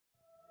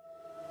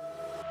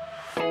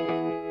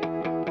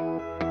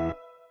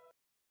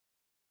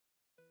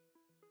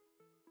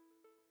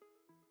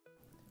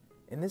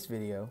In this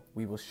video,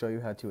 we will show you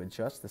how to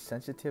adjust the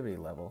sensitivity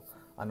level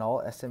on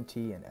all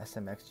SMT and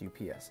SMX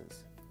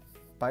UPSs.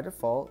 By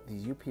default,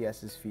 these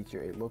UPSs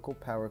feature a local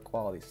power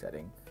quality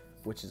setting,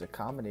 which is a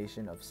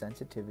combination of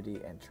sensitivity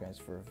and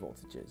transfer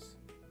voltages.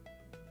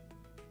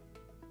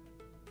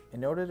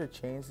 In order to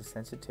change the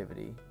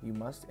sensitivity, you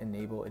must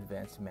enable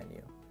Advanced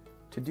menu.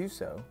 To do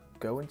so,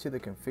 go into the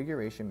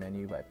Configuration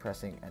menu by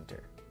pressing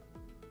Enter.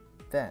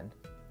 Then,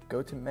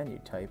 go to Menu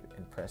Type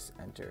and press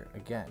Enter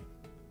again.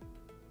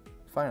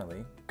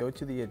 Finally, go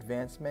to the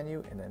Advanced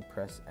menu and then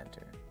press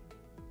Enter.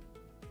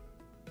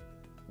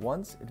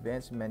 Once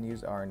Advanced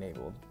menus are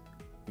enabled,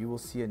 you will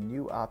see a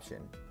new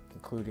option,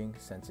 including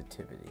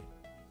Sensitivity.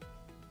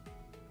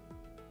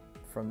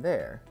 From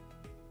there,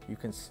 you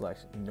can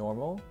select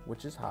Normal,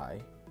 which is high,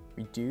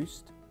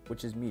 Reduced,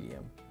 which is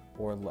medium,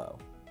 or Low.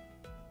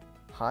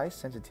 High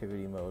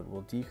sensitivity mode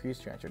will decrease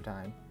transfer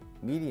time,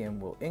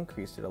 medium will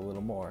increase it a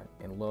little more,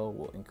 and low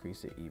will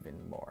increase it even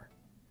more.